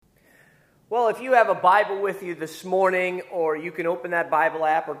Well, if you have a Bible with you this morning, or you can open that Bible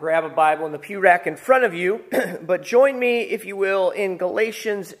app or grab a Bible in the pew rack in front of you, but join me, if you will, in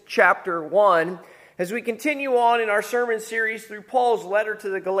Galatians chapter 1 as we continue on in our sermon series through Paul's letter to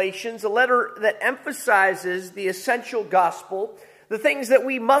the Galatians, a letter that emphasizes the essential gospel, the things that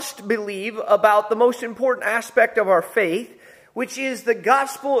we must believe about the most important aspect of our faith, which is the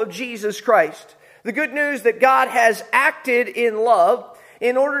gospel of Jesus Christ. The good news that God has acted in love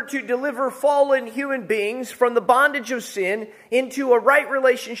in order to deliver fallen human beings from the bondage of sin into a right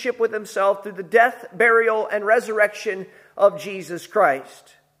relationship with himself through the death, burial, and resurrection of Jesus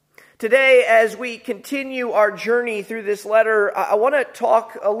Christ. Today, as we continue our journey through this letter, I want to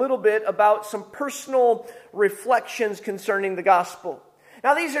talk a little bit about some personal reflections concerning the gospel.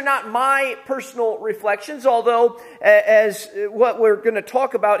 Now, these are not my personal reflections, although as what we're going to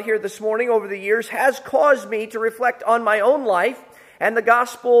talk about here this morning over the years has caused me to reflect on my own life and the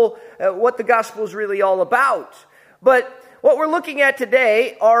gospel, what the gospel is really all about. But what we're looking at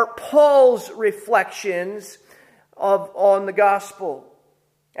today are Paul's reflections on the gospel.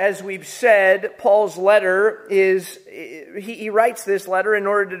 As we've said, Paul's letter is, he writes this letter in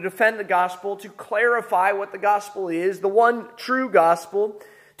order to defend the gospel, to clarify what the gospel is, the one true gospel,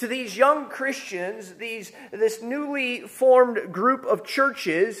 to these young Christians, this newly formed group of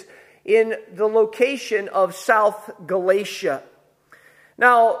churches in the location of South Galatia.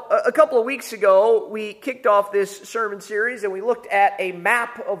 Now, a couple of weeks ago, we kicked off this sermon series and we looked at a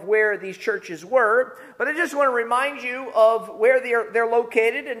map of where these churches were. But I just want to remind you of where they're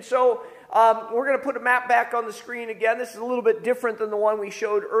located. And so we're going to put a map back on the screen again. This is a little bit different than the one we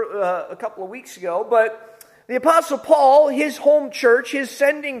showed a couple of weeks ago. But the Apostle Paul, his home church, his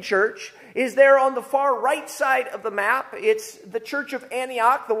sending church, is there on the far right side of the map. It's the church of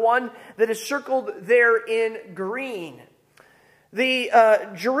Antioch, the one that is circled there in green. The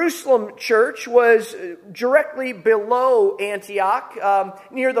Jerusalem church was directly below Antioch,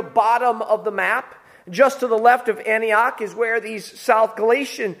 near the bottom of the map. Just to the left of Antioch is where these South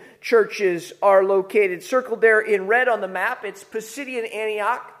Galatian churches are located. Circled there in red on the map, it's Pisidian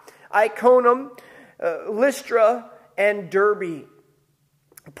Antioch, Iconium, Lystra, and Derbe.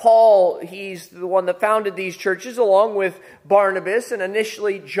 Paul, he's the one that founded these churches along with Barnabas and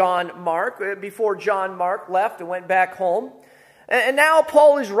initially John Mark, before John Mark left and went back home. And now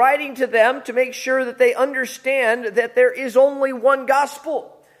Paul is writing to them to make sure that they understand that there is only one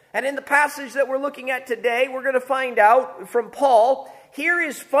gospel. And in the passage that we're looking at today, we're going to find out from Paul, here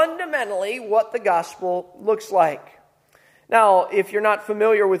is fundamentally what the gospel looks like. Now, if you're not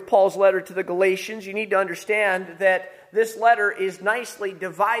familiar with Paul's letter to the Galatians, you need to understand that this letter is nicely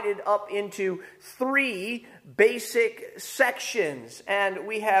divided up into three basic sections. And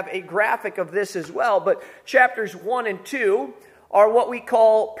we have a graphic of this as well. But chapters 1 and 2 are what we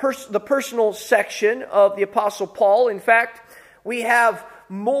call the personal section of the Apostle Paul. In fact, we have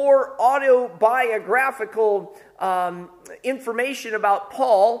more autobiographical information about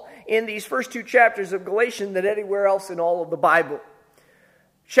Paul in these first two chapters of Galatians than anywhere else in all of the Bible.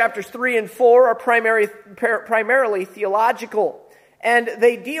 Chapters 3 and 4 are primarily theological, and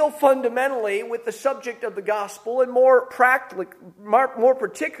they deal fundamentally with the subject of the gospel, and more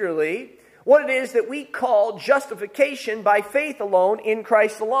particularly what it is that we call justification by faith alone in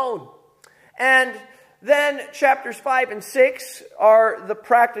Christ alone. And then chapters 5 and 6 are the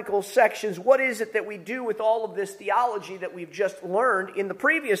practical sections. What is it that we do with all of this theology that we've just learned in the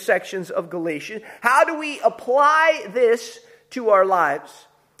previous sections of Galatians? How do we apply this to our lives?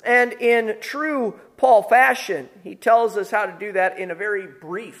 And in true Paul fashion, he tells us how to do that in a very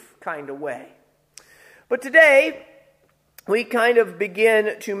brief kind of way. But today, we kind of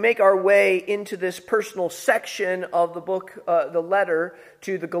begin to make our way into this personal section of the book, the letter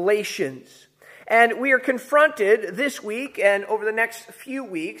to the Galatians. And we are confronted this week and over the next few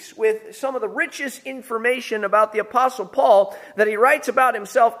weeks with some of the richest information about the Apostle Paul that he writes about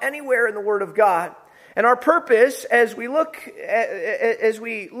himself anywhere in the Word of God. And our purpose, as we look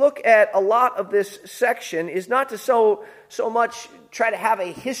at a lot of this section, is not to so much try to have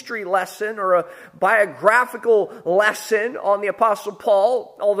a history lesson or a biographical lesson on the Apostle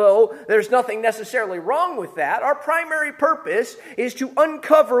Paul, although there's nothing necessarily wrong with that. Our primary purpose is to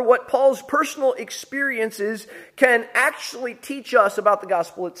uncover what Paul's personal experiences can actually teach us about the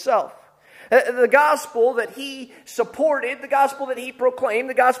gospel itself. The gospel that he supported, the gospel that he proclaimed,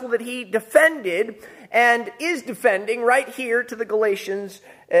 the gospel that he defended and is defending right here to the Galatians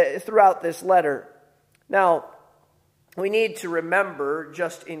throughout this letter. Now, we need to remember,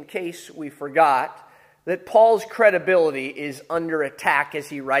 just in case we forgot, that Paul's credibility is under attack as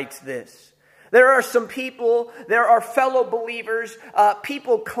he writes this. There are some people, there are fellow believers,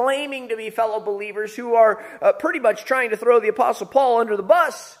 people claiming to be fellow believers who are pretty much trying to throw the Apostle Paul under the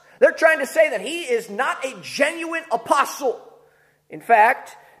bus. They're trying to say that he is not a genuine apostle. In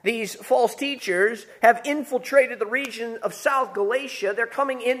fact, these false teachers have infiltrated the region of South Galatia. They're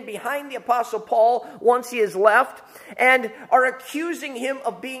coming in behind the Apostle Paul once he has left and are accusing him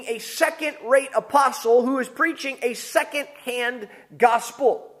of being a second-rate apostle who is preaching a second-hand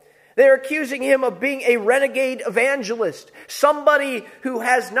gospel. They're accusing him of being a renegade evangelist, somebody who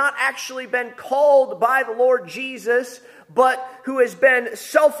has not actually been called by the Lord Jesus, but who has been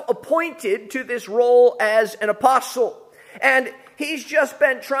self-appointed to this role as an apostle. And he's just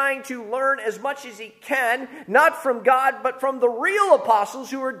been trying to learn as much as he can, not from God, but from the real apostles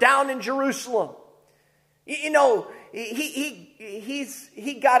who are down in Jerusalem. You know,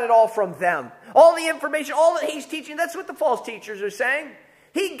 he got it all from them. All the information, all that he's teaching, that's what the false teachers are saying.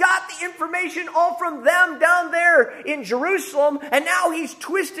 He got the information all from them down there in Jerusalem, and now he's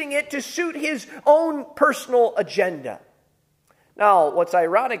twisting it to suit his own personal agenda. Now, what's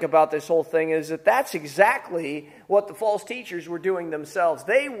ironic about this whole thing is that that's exactly what the false teachers were doing themselves.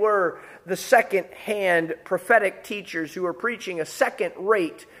 They were the second-hand prophetic teachers who were preaching a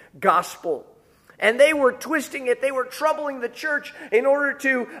second-rate gospel. And they were twisting it, they were troubling the church in order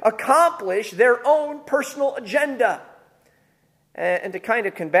to accomplish their own personal agenda. And to kind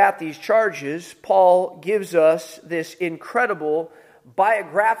of combat these charges, Paul gives us this incredible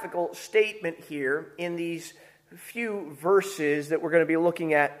biographical statement here in these few verses that we're going to be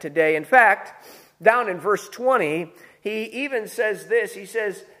looking at today. In fact, down in verse 20, he even says this. He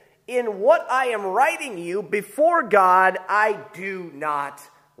says, "In what I am writing you, before God, I do not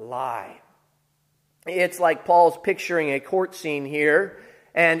lie." It's like Paul's picturing a court scene here.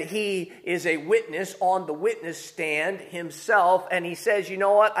 And he is a witness on the witness stand himself. And he says, you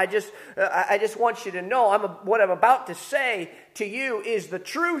know what, I just want you to know what I'm about to say to you is the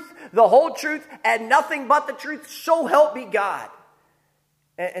truth, the whole truth, and nothing but the truth. So help me God.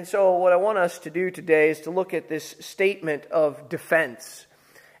 And so what I want us to do today is to look at this statement of defense.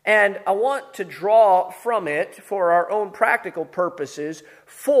 And I want to draw from it, for our own practical purposes,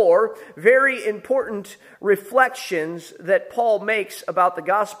 4 very important reflections that Paul makes about the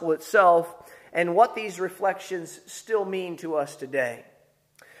gospel itself and what these reflections still mean to us today.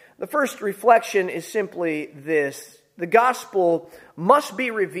 The first reflection is simply this: the gospel must be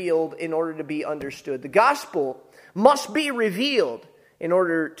revealed in order to be understood. The gospel must be revealed in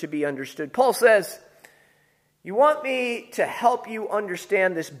order to be understood. Paul says, you want me to help you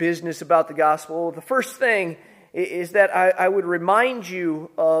understand this business about the gospel? The first thing is that I would remind you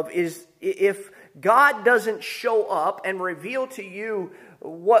of is if God doesn't show up and reveal to you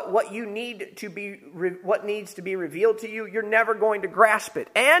what needs to be revealed to you, you're never going to grasp it,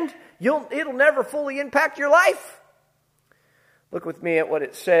 and it'll never fully impact your life. Look with me at what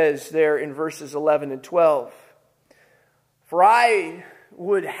it says there in verses 11 and 12. For I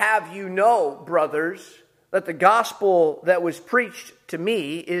would have you know, brothers, that the gospel that was preached to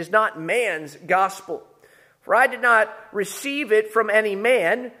me is not man's gospel. For I did not receive it from any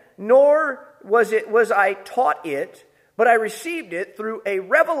man, nor was I taught it, but I received it through a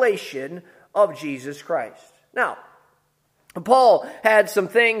revelation of Jesus Christ. Now, Paul had some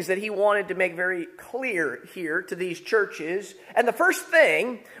things that he wanted to make very clear here to these churches. And the first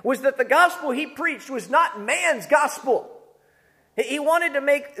thing was that the gospel he preached was not man's gospel. He wanted to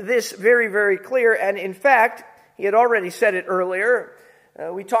make this very, very clear, and in fact, he had already said it earlier.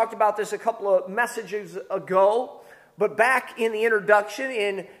 We talked about this a couple of messages ago, but back in the introduction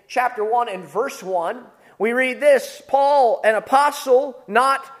in chapter 1 and verse 1, we read this: Paul, an apostle,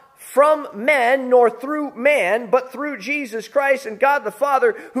 not from men nor through man, but through Jesus Christ and God the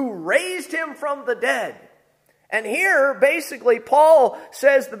Father, who raised him from the dead. And here, basically, Paul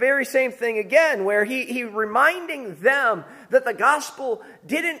says the very same thing again, where he reminding them that the gospel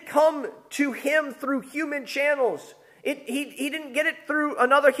didn't come to him through human channels. He didn't get it through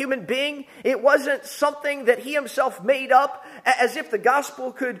another human being. It wasn't something that he himself made up, as if the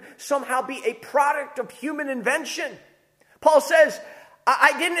gospel could somehow be a product of human invention. Paul says,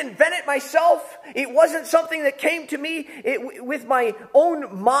 I didn't invent it myself. It wasn't something that came to me with my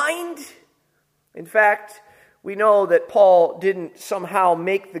own mind. In fact, we know that Paul didn't somehow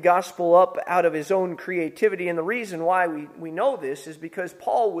make the gospel up out of his own creativity. And the reason why we know this is because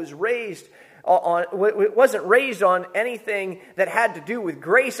Paul wasn't raised on anything that had to do with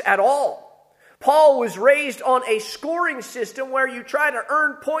grace at all. Paul was raised on a scoring system where you try to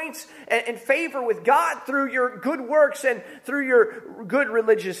earn points and favor with God through your good works and through your good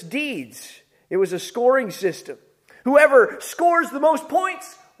religious deeds. It was a scoring system. Whoever scores the most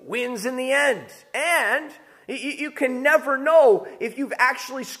points wins in the end. And you can never know if you've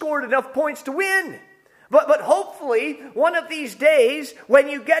actually scored enough points to win. But hopefully, one of these days, when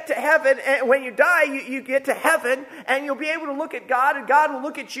you get to heaven, and when you die, you get to heaven, and you'll be able to look at God, and God will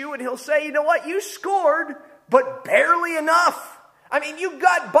look at you, and He'll say, you know what, you scored, but barely enough. I mean, you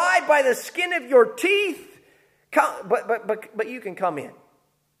got by the skin of your teeth, but you can come in.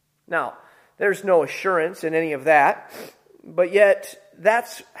 Now, there's no assurance in any of that, but yet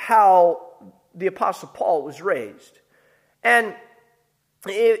that's how the Apostle Paul was raised. And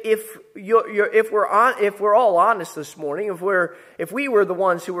if we're all honest this morning, if we were the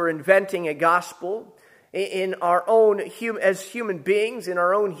ones who were inventing a gospel in our own as human beings, in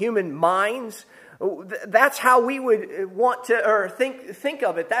our own human minds, that's how we would want to, or think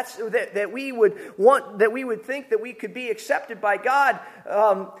of it. That's that we would think that we could be accepted by God,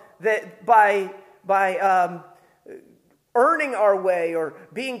 that by earning our way or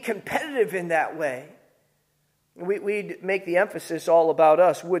being competitive in that way. We'd make the emphasis all about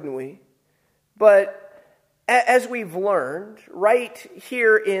us, wouldn't we? But as we've learned, right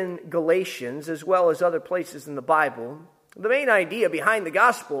here in Galatians, as well as other places in the Bible, the main idea behind the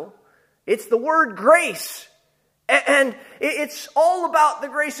gospel, it's the word grace. And it's all about the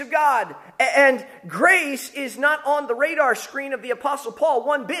grace of God. And grace is not on the radar screen of the Apostle Paul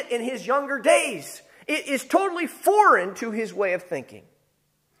one bit in his younger days. It is totally foreign to his way of thinking.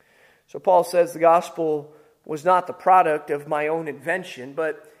 So Paul says the gospel was not the product of my own invention,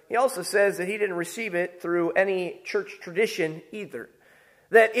 but he also says that he didn't receive it through any church tradition either.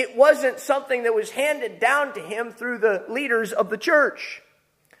 That it wasn't something that was handed down to him through the leaders of the church.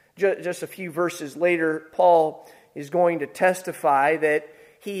 Just a few verses later, Paul is going to testify that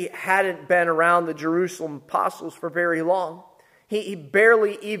he hadn't been around the Jerusalem apostles for very long. He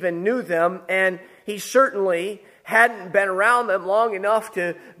barely even knew them, and he certainly hadn't been around them long enough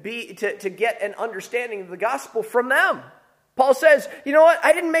to get an understanding of the gospel from them. Paul says, you know what?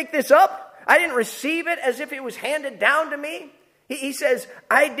 I didn't make this up. I didn't receive it as if it was handed down to me. He says,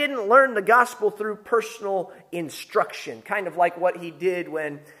 I didn't learn the gospel through personal instruction, kind of like what he did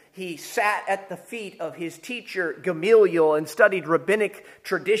when he sat at the feet of his teacher Gamaliel and studied rabbinic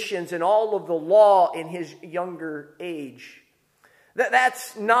traditions and all of the law in his younger age.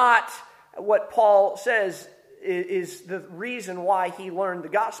 That's not what Paul says is the reason why he learned the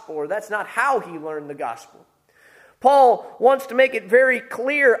gospel, or that's not how he learned the gospel. Paul wants to make it very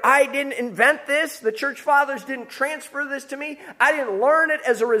clear, I didn't invent this. The church fathers didn't transfer this to me. I didn't learn it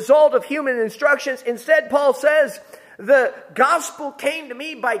as a result of human instructions. Instead, Paul says, the gospel came to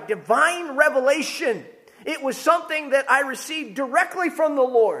me by divine revelation. It was something that I received directly from the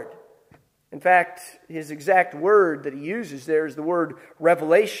Lord. In fact, his exact word that he uses there is the word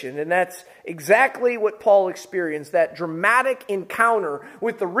revelation. And that's exactly what Paul experienced, that dramatic encounter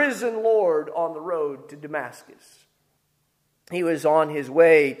with the risen Lord on the road to Damascus. He was on his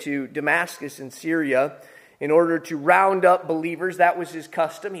way to Damascus in Syria in order to round up believers. That was his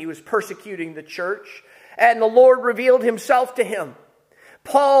custom. He was persecuting the church. And the Lord revealed himself to him.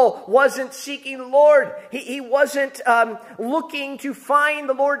 Paul wasn't seeking the Lord. He wasn't looking to find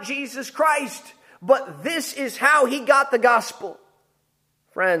the Lord Jesus Christ. But this is how he got the gospel.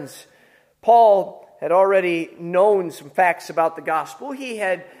 Friends, Paul had already known some facts about the gospel. He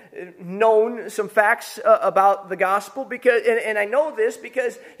had known some facts about the gospel because, and I know this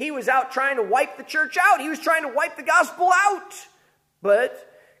because he was out trying to wipe the church out. He was trying to wipe the gospel out. But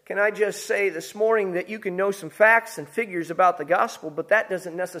can I just say this morning that you can know some facts and figures about the gospel, but that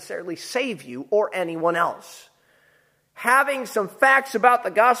doesn't necessarily save you or anyone else. Having some facts about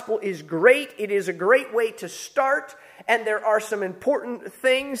the gospel is great. It is a great way to start, and there are some important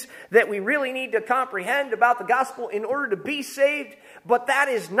things that we really need to comprehend about the gospel in order to be saved, but that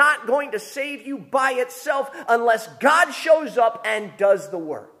is not going to save you by itself unless God shows up and does the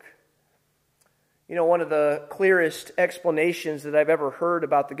work. You know, one of the clearest explanations that I've ever heard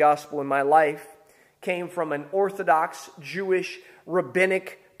about the gospel in my life came from an Orthodox Jewish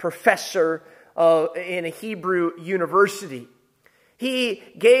rabbinic professor in a Hebrew university. He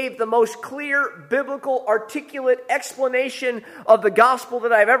gave the most clear, biblical, articulate explanation of the gospel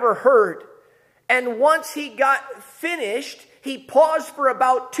that I've ever heard. And once he got finished, he paused for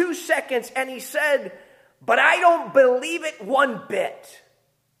about 2 seconds and he said, "But I don't believe it one bit."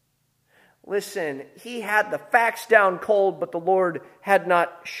 Listen, he had the facts down cold, but the Lord had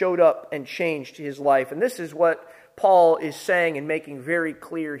not showed up and changed his life. And this is what Paul is saying and making very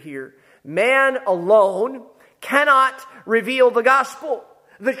clear here. Man alone cannot reveal the gospel.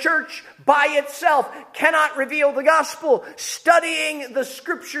 The church by itself cannot reveal the gospel. Studying the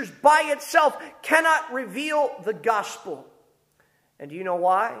scriptures by itself cannot reveal the gospel. And do you know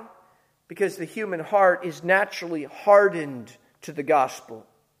why? Because the human heart is naturally hardened to the gospel.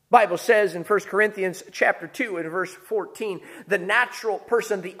 The Bible says in 1 Corinthians chapter 2 and verse 14, the natural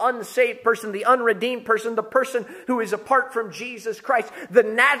person, the unsaved person, the unredeemed person, the person who is apart from Jesus Christ, the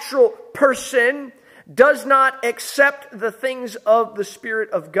natural person does not accept the things of the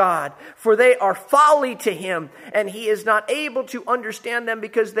Spirit of God, for they are folly to him, and he is not able to understand them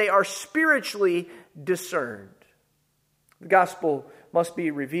because they are spiritually discerned. The gospel must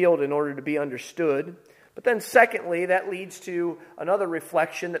be revealed in order to be understood. But then secondly, that leads to another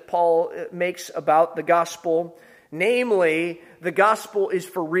reflection that Paul makes about the gospel. Namely, the gospel is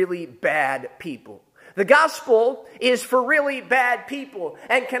for really bad people. The gospel is for really bad people.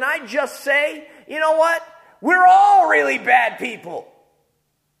 And can I just say, you know what? We're all really bad people.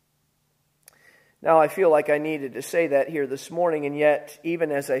 Now, I feel like I needed to say that here this morning, and yet,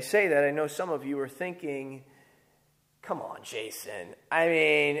 even as I say that, I know some of you are thinking, come on, Jason. I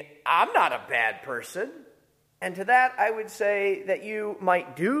mean, I'm not a bad person. And to that, I would say that you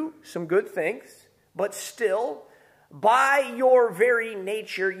might do some good things, but still, by your very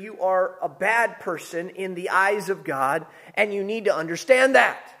nature, you are a bad person in the eyes of God, and you need to understand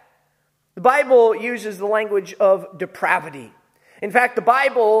that. The Bible uses the language of depravity. In fact, the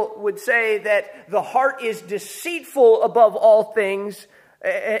Bible would say that the heart is deceitful above all things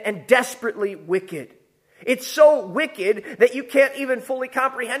and desperately wicked. It's so wicked that you can't even fully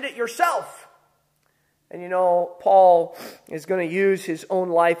comprehend it yourself. And you know, Paul is going to use his own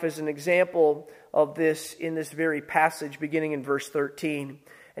life as an example of this in this very passage beginning in verse 13.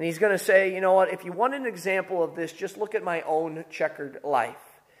 And he's going to say, you know what, if you want an example of this, just look at my own checkered life.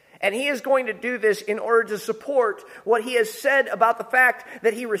 And he is going to do this in order to support what he has said about the fact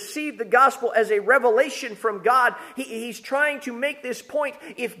that he received the gospel as a revelation from God. He's trying to make this point.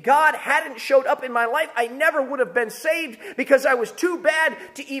 If God hadn't showed up in my life, I never would have been saved because I was too bad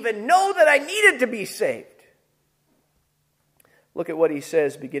to even know that I needed to be saved. Look at what he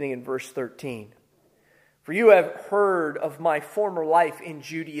says beginning in verse 13. For you have heard of my former life in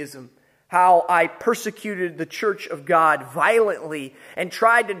Judaism, how I persecuted the church of God violently and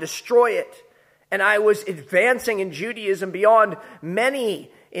tried to destroy it. And I was advancing in Judaism beyond many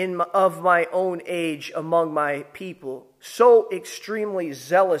of my own age among my people. So extremely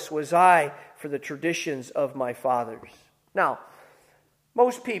zealous was I for the traditions of my fathers. Now,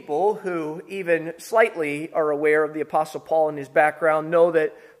 most people who even slightly are aware of the Apostle Paul and his background know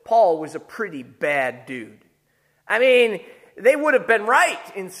that Paul was a pretty bad dude. I mean, they would have been right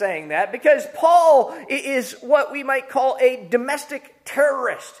in saying that because Paul is what we might call a domestic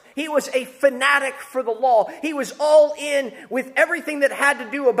terrorist. He was a fanatic for the law. He was all in with everything that had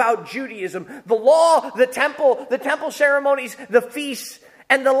to do about Judaism. The law, the temple ceremonies, the feasts.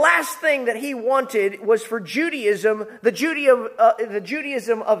 And the last thing that he wanted was for Judaism, the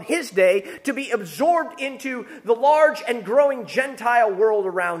Judaism of his day, to be absorbed into the large and growing Gentile world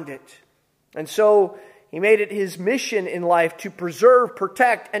around it. And so he made it his mission in life to preserve,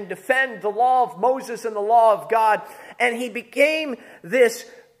 protect, and defend the law of Moses and the law of God. And he became this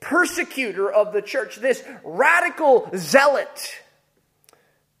persecutor of the church, this radical zealot.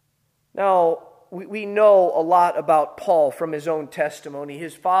 Now, we know a lot about Paul from his own testimony.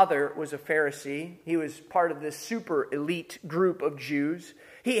 His father was a Pharisee. He was part of this super elite group of Jews.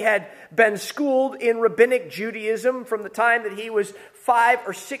 He had been schooled in rabbinic Judaism from the time that he was 5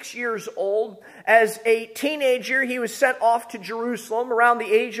 or 6 years old. As a teenager, he was sent off to Jerusalem around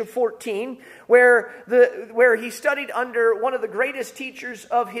the age of 14, where he studied under one of the greatest teachers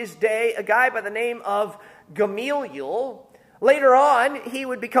of his day, a guy by the name of Gamaliel. Later on, he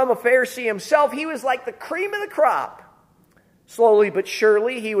would become a Pharisee himself. He was like the cream of the crop. Slowly but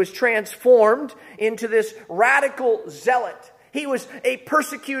surely, he was transformed into this radical zealot. He was a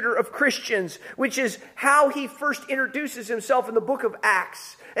persecutor of Christians, which is how he first introduces himself in the book of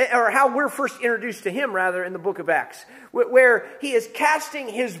Acts, or how we're first introduced to him, rather, in the book of Acts, where he is casting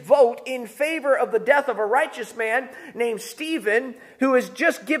his vote in favor of the death of a righteous man named Stephen, who has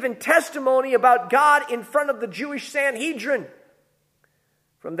just given testimony about God in front of the Jewish Sanhedrin.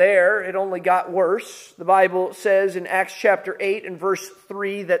 From there, it only got worse. The Bible says in Acts chapter 8 and verse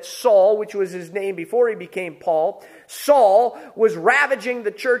 3 that Saul, which was his name before he became Paul, Saul was ravaging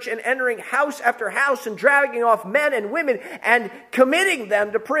the church and entering house after house and dragging off men and women and committing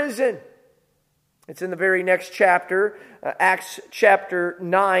them to prison. It's in the very next chapter, Acts chapter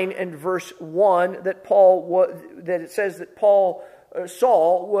 9 and verse 1, that it says that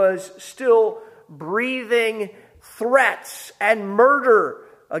Saul was still breathing threats and murder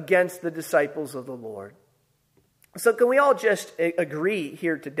against the disciples of the Lord. So can we all just agree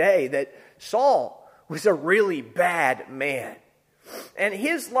here today that Saul was a really bad man? And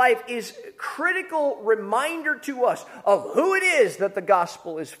his life is a critical reminder to us of who it is that the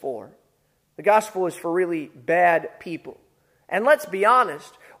gospel is for. The gospel is for really bad people. And let's be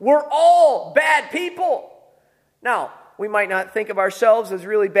honest, we're all bad people. Now, we might not think of ourselves as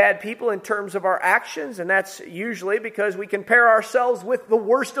really bad people in terms of our actions, and that's usually because we compare ourselves with the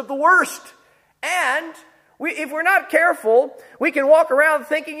worst of the worst. And if we're not careful, we can walk around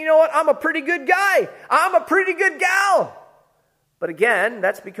thinking, you know what, I'm a pretty good guy. I'm a pretty good gal. But again,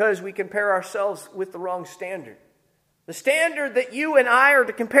 that's because we compare ourselves with the wrong standard. The standard that you and I are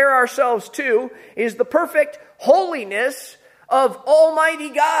to compare ourselves to is the perfect holiness of Almighty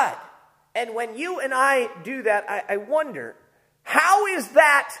God. And when you and I do that, I wonder, how is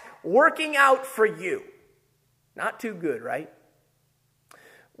that working out for you? Not too good, right?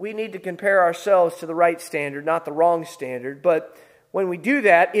 We need to compare ourselves to the right standard, not the wrong standard. But when we do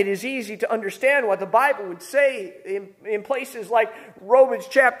that, it is easy to understand what the Bible would say in places like Romans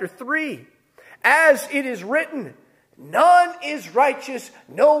chapter 3. As it is written, none is righteous,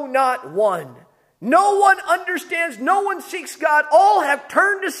 no, not one. No one understands, no one seeks God. All have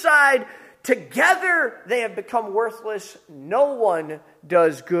turned aside. Together they have become worthless. No one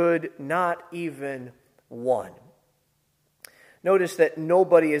does good, not even one. Notice that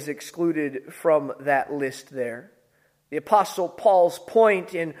nobody is excluded from that list there. The Apostle Paul's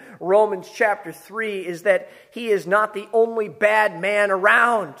point in Romans chapter 3 is that he is not the only bad man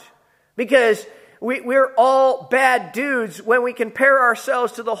around. Because we're all bad dudes when we compare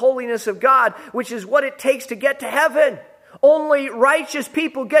ourselves to the holiness of God, which is what it takes to get to heaven. Only righteous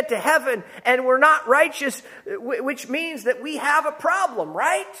people get to heaven, and we're not righteous, which means that we have a problem,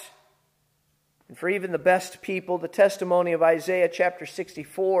 right? And for even the best people, the testimony of Isaiah chapter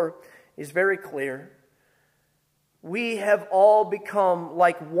 64 is very clear. We have all become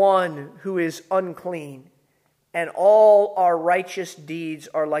like one who is unclean, and all our righteous deeds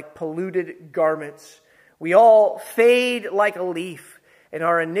are like polluted garments. We all fade like a leaf, and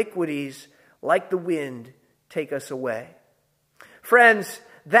our iniquities, like the wind, take us away. Friends,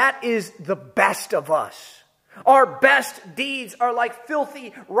 that is the best of us. Our best deeds are like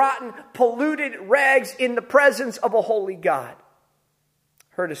filthy, rotten, polluted rags in the presence of a holy God.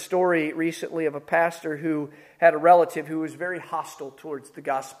 Heard a story recently of a pastor who had a relative who was very hostile towards the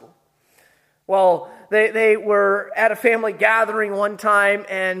gospel. Well, they were at a family gathering one time,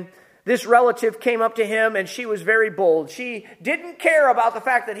 and this relative came up to him, and she was very bold. She didn't care about the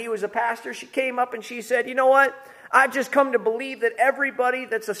fact that he was a pastor. She came up and she said, you know what? I've just come to believe that everybody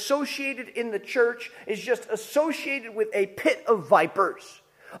that's associated in the church is just associated with a pit of vipers.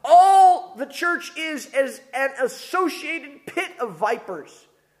 All the church is an associated pit of vipers.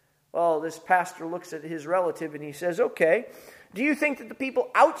 Well, this pastor looks at his relative and he says, okay, do you think that the people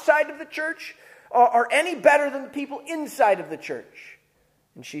outside of the church are any better than the people inside of the church?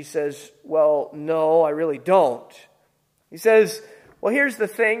 And she says, well, no, I really don't. He says, well, here's the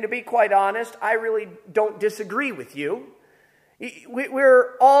thing. To be quite honest, I really don't disagree with you.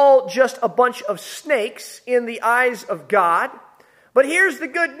 We're all just a bunch of snakes in the eyes of God. But here's the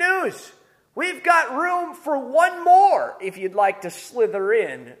good news. We've got room for one more if you'd like to slither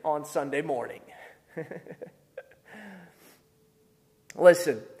in on Sunday morning.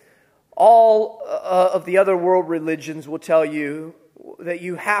 Listen, all of the other world religions will tell you that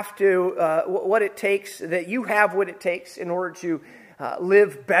you have to, what it takes, that you have what it takes in order to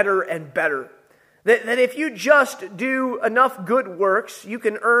live better and better. That if you just do enough good works, you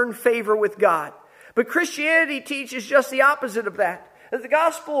can earn favor with God. But Christianity teaches just the opposite of that. That the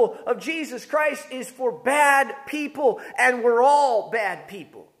gospel of Jesus Christ is for bad people, and we're all bad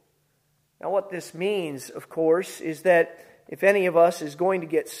people. Now what this means, of course, is that if any of us is going to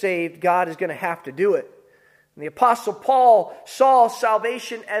get saved, God is going to have to do it. And the Apostle Paul saw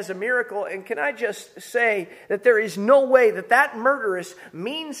salvation as a miracle, and can I just say that there is no way that that murderous,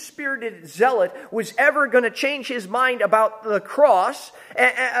 mean-spirited zealot was ever going to change his mind about the cross,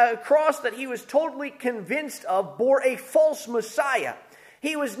 a cross that he was totally convinced of bore a false Messiah.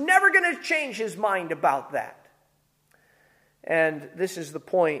 He was never going to change his mind about that. And this is the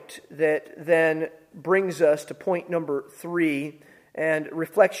point that then brings us to point number 3, and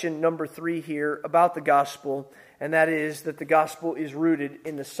reflection number 3 here about the gospel, and that is that the gospel is rooted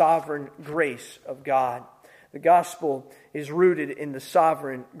in the sovereign grace of God. The gospel is rooted in the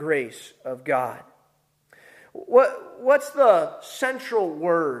sovereign grace of God. What's the central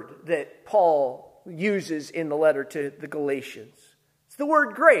word that Paul uses in the letter to the Galatians? It's the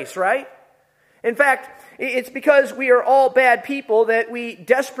word grace, right? In fact, it's because we are all bad people that we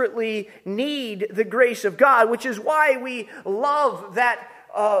desperately need the grace of God, which is why we love that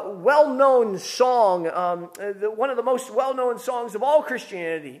well-known song, one of the most well-known songs of all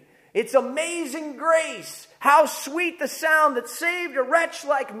Christianity. It's Amazing Grace. How sweet the sound that saved a wretch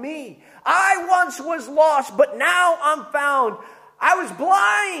like me. I once was lost, but now I'm found. I was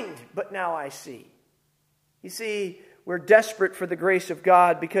blind, but now I see. You see, we're desperate for the grace of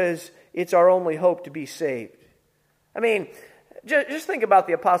God because it's our only hope to be saved. I mean, just think about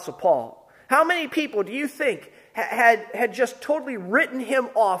the Apostle Paul. How many people do you think had just totally written him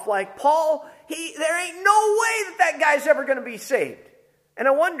off? Like, Paul, there ain't no way that guy's ever going to be saved. And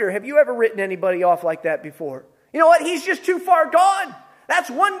I wonder, have you ever written anybody off like that before? You know what? He's just too far gone. That's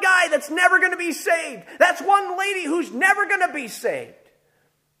one guy that's never going to be saved. That's one lady who's never going to be saved.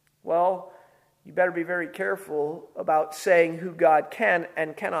 Well, you better be very careful about saying who God can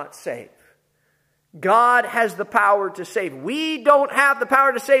and cannot save. God has the power to save. We don't have the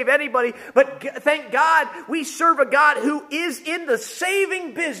power to save anybody, but thank God we serve a God who is in the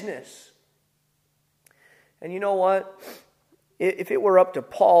saving business. And you know what? If it were up to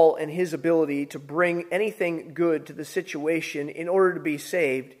Paul and his ability to bring anything good to the situation in order to be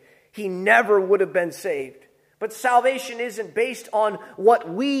saved, he never would have been saved. But salvation isn't based on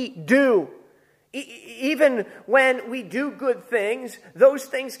what we do. Even when we do good things, those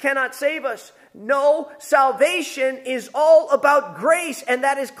things cannot save us. No, salvation is all about grace, and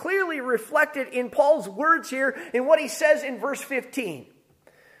that is clearly reflected in Paul's words here in what he says in verse 15.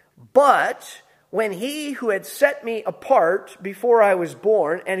 But when he who had set me apart before I was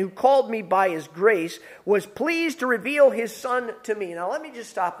born and who called me by his grace was pleased to reveal his Son to me. Now let me just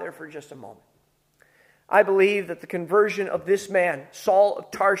stop there for just a moment. I believe that the conversion of this man, Saul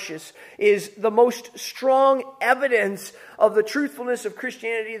of Tarsus, is the most strong evidence of the truthfulness of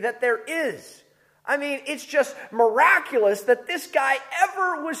Christianity that there is. I mean, it's just miraculous that this guy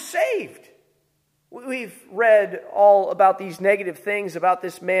ever was saved. We've read all about these negative things about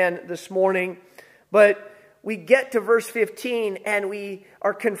this man this morning, but we get to verse 15 and we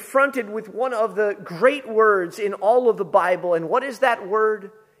are confronted with one of the great words in all of the Bible. And what is that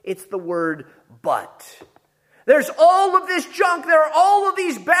word? It's the word but. There's all of this junk. There are all of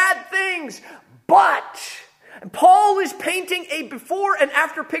these bad things. But Paul is painting a before and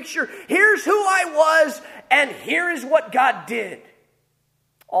after picture. Here's who I was, and here is what God did.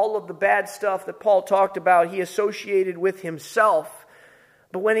 All of the bad stuff that Paul talked about, he associated with himself.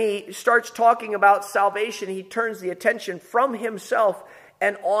 But when he starts talking about salvation, he turns the attention from himself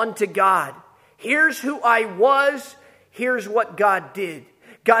and on to God. Here's who I was. Here's what God did.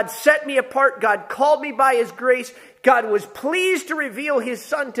 God set me apart. God called me by his grace. God was pleased to reveal his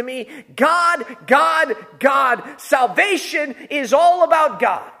Son to me. God, God, God. Salvation is all about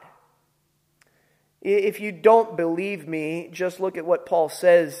God. If you don't believe me, just look at what Paul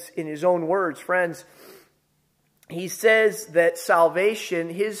says in his own words, friends. He says that salvation,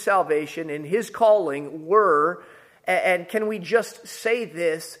 his salvation and his calling were, and can we just say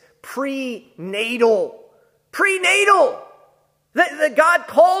this, prenatal. Prenatal. That God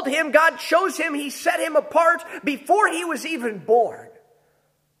called him, God chose him, he set him apart before he was even born.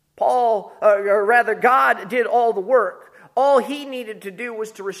 God did all the work. All he needed to do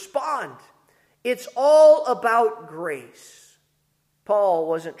was to respond. It's all about grace. Paul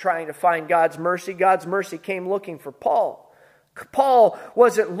wasn't trying to find God's mercy. God's mercy came looking for Paul. Paul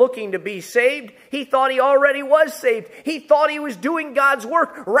wasn't looking to be saved. He thought he already was saved. He thought he was doing God's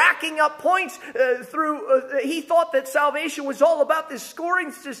work, racking up points he thought that salvation was all about this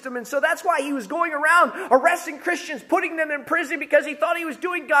scoring system. And so that's why he was going around arresting Christians, putting them in prison, because he thought he was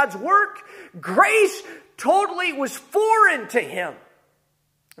doing God's work. Grace totally was foreign to him.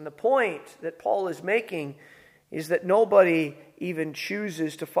 And the point that Paul is making is that nobody even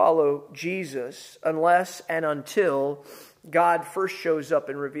chooses to follow Jesus unless and until God first shows up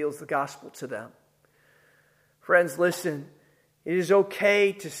and reveals the gospel to them. Friends, listen. It is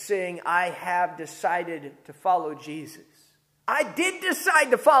okay to sing, I have decided to follow Jesus. I did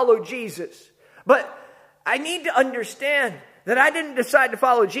decide to follow Jesus. But I need to understand that I didn't decide to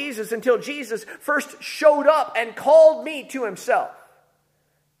follow Jesus until Jesus first showed up and called me to himself.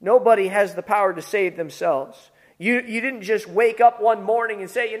 Nobody has the power to save themselves. You didn't just wake up one morning and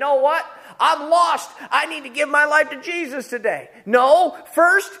say, you know what? I'm lost. I need to give my life to Jesus today. No,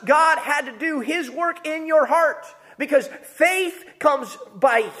 first God had to do his work in your heart. Because faith comes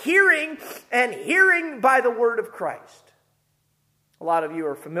by hearing, and hearing by the word of Christ. A lot of you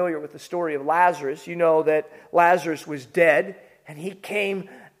are familiar with the story of Lazarus. You know that Lazarus was dead, and he came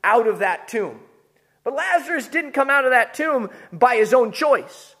out of that tomb. But Lazarus didn't come out of that tomb by his own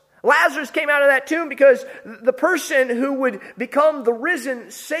choice. Lazarus came out of that tomb because the person who would become the risen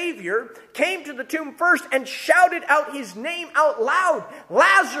Savior came to the tomb first and shouted out his name out loud,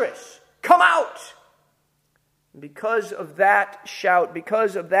 "Lazarus, come out!" Because of that shout,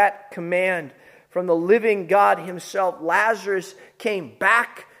 because of that command from the living God himself, Lazarus came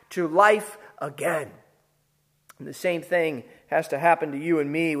back to life again. And the same thing has to happen to you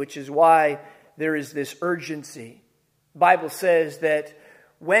and me, which is why there is this urgency. The Bible says that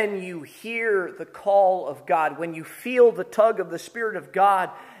when you hear the call of God, when you feel the tug of the Spirit of God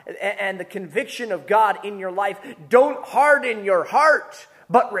and the conviction of God in your life, don't harden your heart,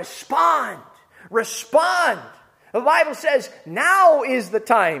 but respond. Respond. The Bible says now is the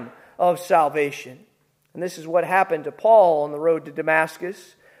time of salvation. And this is what happened to Paul on the road to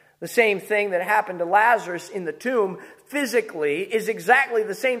Damascus. The same thing that happened to Lazarus in the tomb physically is exactly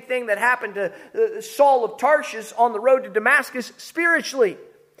the same thing that happened to Saul of Tarshish on the road to Damascus spiritually.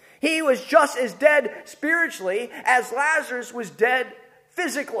 He was just as dead spiritually as Lazarus was dead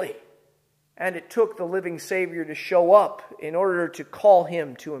physically. And it took the living Savior to show up in order to call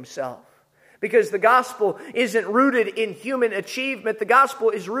him to himself. Because the gospel isn't rooted in human achievement. The gospel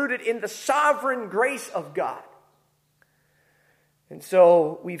is rooted in the sovereign grace of God. And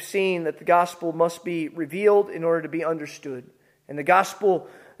so we've seen that the gospel must be revealed in order to be understood. And the gospel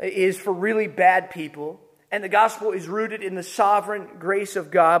is for really bad people. And the gospel is rooted in the sovereign grace of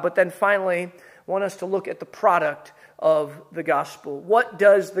God. But then finally, I want us to look at the product of the gospel. What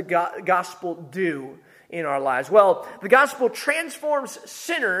does the gospel do in our lives? Well, the gospel transforms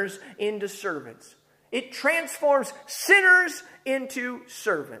sinners into servants. It transforms sinners into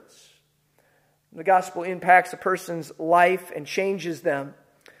servants. The gospel impacts a person's life and changes them.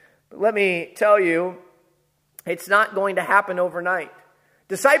 But let me tell you, it's not going to happen overnight.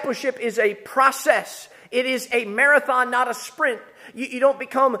 Discipleship is a process. It is a marathon, not a sprint. You don't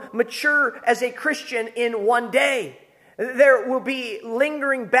become mature as a Christian in one day. There will be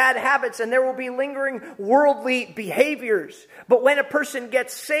lingering bad habits and there will be lingering worldly behaviors. But when a person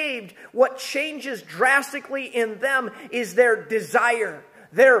gets saved, what changes drastically in them is their desire.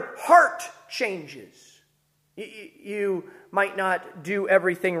 Their heart changes. You might not do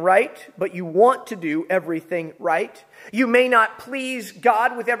everything right, but you want to do everything right. You may not please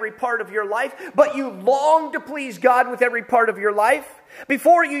God with every part of your life, but you long to please God with every part of your life.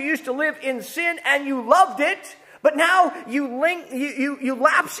 Before, you used to live in sin and you loved it, but now you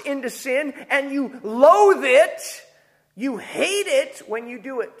lapse into sin and you loathe it. You hate it when you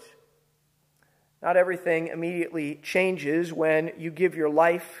do it. Not everything immediately changes when you give your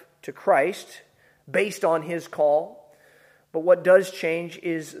life to Christ based on his call. But what does change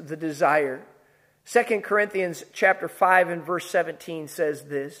is the desire. 2 Corinthians chapter 5 and verse 17 says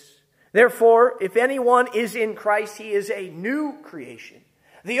this: "Therefore, if anyone is in Christ, he is a new creation.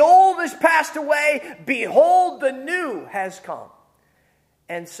 The old is passed away. Behold, the new has come."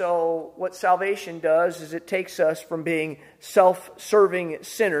 And so what salvation does is it takes us from being self-serving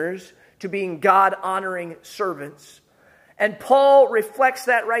sinners to being God-honoring servants. And Paul reflects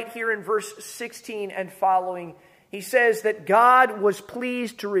that right here in verse 16 and following. He says that God was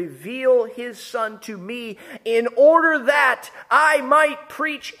pleased to reveal his Son to me in order that I might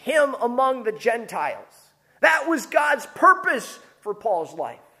preach him among the Gentiles. That was God's purpose for Paul's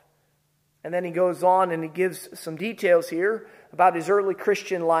life. And then he goes on and he gives some details here about his early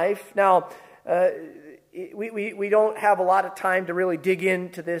Christian life. Now, we don't have a lot of time to really dig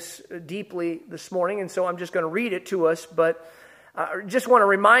into this deeply this morning, and so I'm just going to read it to us, but I just want to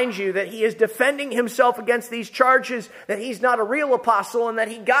remind you that he is defending himself against these charges, that he's not a real apostle, and that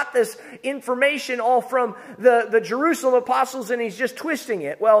he got this information all from the Jerusalem apostles, and he's just twisting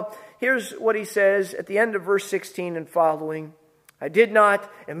it. Well, here's what he says at the end of verse 16 and following. "I did not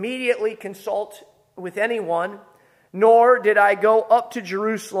immediately consult with anyone, nor did I go up to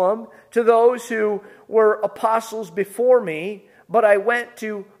Jerusalem to those who were apostles before me, but I went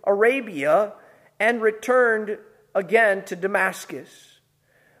to Arabia and returned again to Damascus.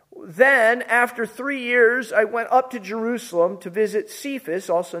 Then, after 3 years, I went up to Jerusalem to visit Cephas,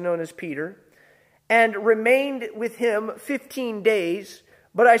 also known as Peter, and remained with him 15 days,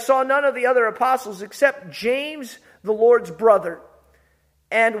 but I saw none of the other apostles except James, the Lord's brother.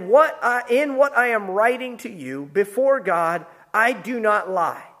 And in what I am writing to you before God, I do not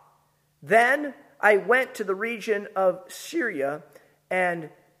lie. Then I went to the region of Syria and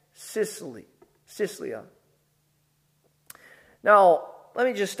Cilicia." Now, let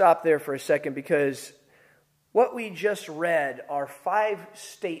me just stop there for a second, because what we just read are 5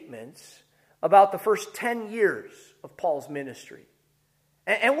 statements about the first 10 years of Paul's ministry.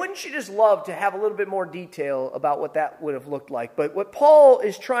 And wouldn't you just love to have a little bit more detail about what that would have looked like? But what Paul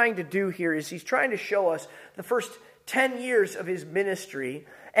is trying to do here is he's trying to show us the first 10 years of his ministry,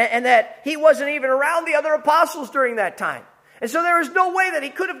 and that he wasn't even around the other apostles during that time. And so there was no way that he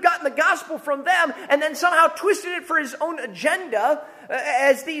could have gotten the gospel from them and then somehow twisted it for his own agenda,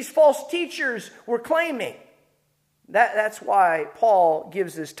 as these false teachers were claiming. That's why Paul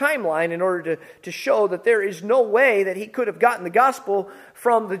gives this timeline, in order to show that there is no way that he could have gotten the gospel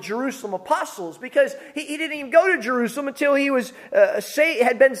from the Jerusalem apostles, because he didn't even go to Jerusalem until he was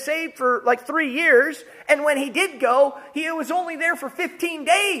had been saved for like 3 years. And when he did go, he was only there for 15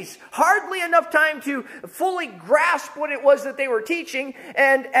 days. Hardly enough time to fully grasp what it was that they were teaching.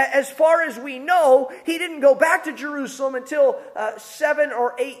 And as far as we know, he didn't go back to Jerusalem until 7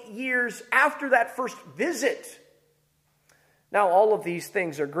 or 8 years after that first visit. Now, all of these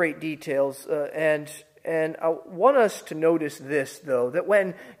things are great details, and I want us to notice this, though, that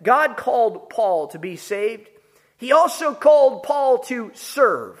when God called Paul to be saved, he also called Paul to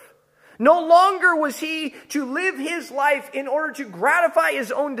serve. No longer was he to live his life in order to gratify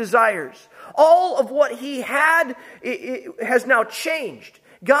his own desires. All of what he had has now changed.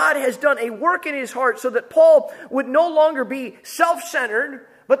 God has done a work in his heart so that Paul would no longer be self-centered,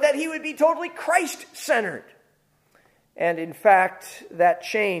 but that he would be totally Christ-centered. And in fact, that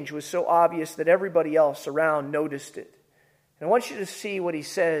change was so obvious that everybody else around noticed it. And I want you to see what he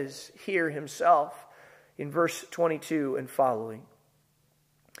says here himself in verse 22 and following.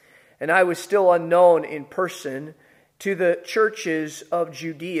 And I was still unknown in person to the churches of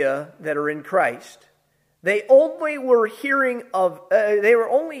Judea that are in Christ. They were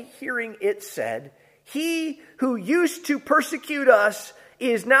only hearing it said, "He who used to persecute us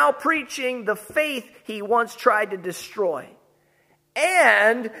is now preaching the faith he once tried to destroy."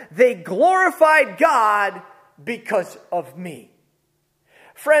 And they glorified God because of me.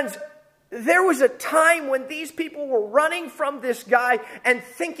 Friends, there was a time when these people were running from this guy and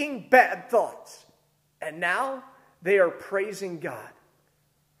thinking bad thoughts. And now they are praising God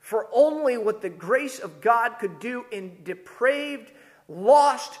for only what the grace of God could do in depraved,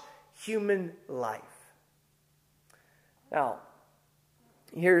 lost human life. Now,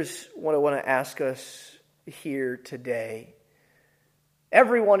 here's what I want to ask us here today.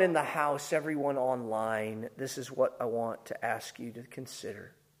 Everyone in the house, everyone online, this is what I want to ask you to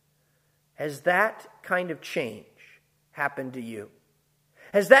consider. Has that kind of change happened to you?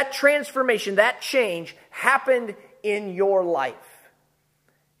 Has that transformation, that change happened in your life?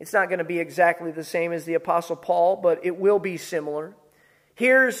 It's not going to be exactly the same as the Apostle Paul, but it will be similar.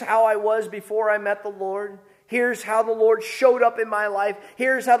 Here's how I was before I met the Lord. Here's how the Lord showed up in my life.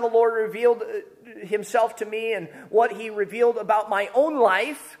 Here's how the Lord revealed himself to me and what he revealed about my own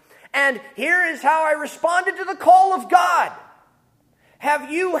life. And here is how I responded to the call of God.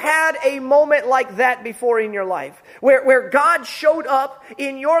 Have you had a moment like that before in your life? Where God showed up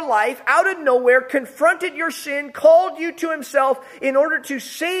in your life out of nowhere, confronted your sin, called you to himself in order to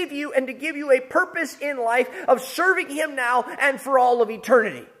save you and to give you a purpose in life of serving him now and for all of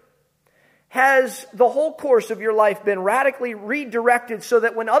eternity? Has the whole course of your life been radically redirected so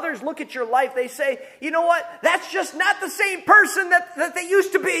that when others look at your life, they say, you know what? That's just not the same person that they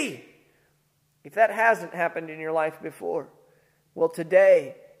used to be. If that hasn't happened in your life before, well,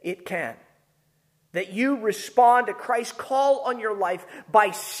 today it can. That you respond to Christ's call on your life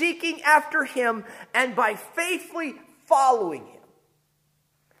by seeking after him and by faithfully following him.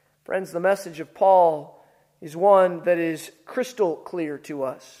 Friends, the message of Paul is one that is crystal clear to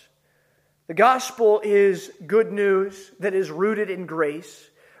us. The gospel is good news that is rooted in grace,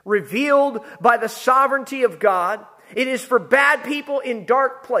 revealed by the sovereignty of God. It is for bad people in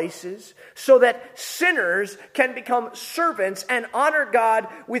dark places so that sinners can become servants and honor God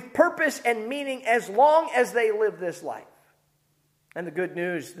with purpose and meaning as long as they live this life. And the good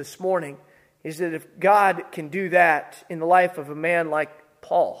news this morning is that if God can do that in the life of a man like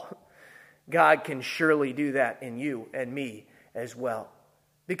Paul, God can surely do that in you and me as well.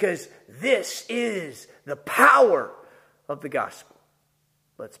 Because this is the power of the gospel.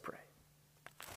 Let's pray.